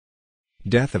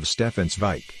Death of Stefan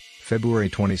Zweig, February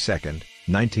 22,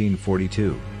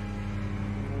 1942.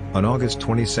 On August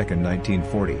 22,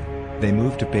 1940, they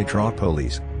moved to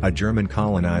Petropolis, a German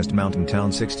colonized mountain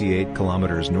town 68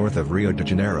 kilometers north of Rio de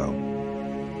Janeiro.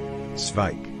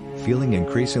 Zweig, feeling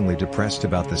increasingly depressed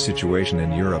about the situation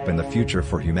in Europe and the future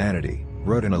for humanity,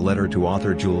 wrote in a letter to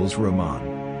author Jules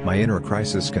Roman, "My inner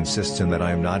crisis consists in that I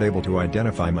am not able to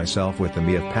identify myself with the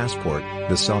me of passport,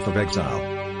 the self of exile."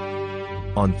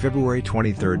 On February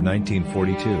 23,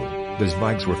 1942, the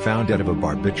Zweigs were found dead of a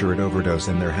barbiturate overdose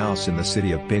in their house in the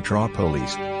city of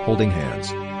Petropolis, holding hands.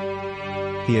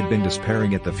 He had been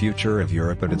despairing at the future of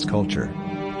Europe and its culture.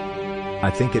 "I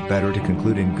think it better to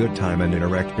conclude in good time and in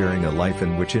erect bearing a life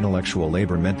in which intellectual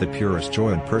labor meant the purest joy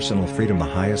and personal freedom the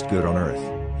highest good on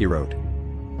earth," he wrote.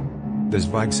 The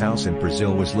Zweigs' house in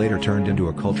Brazil was later turned into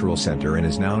a cultural center and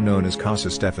is now known as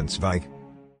Casa Stefan Zweig.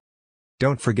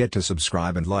 Don't forget to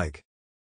subscribe and like.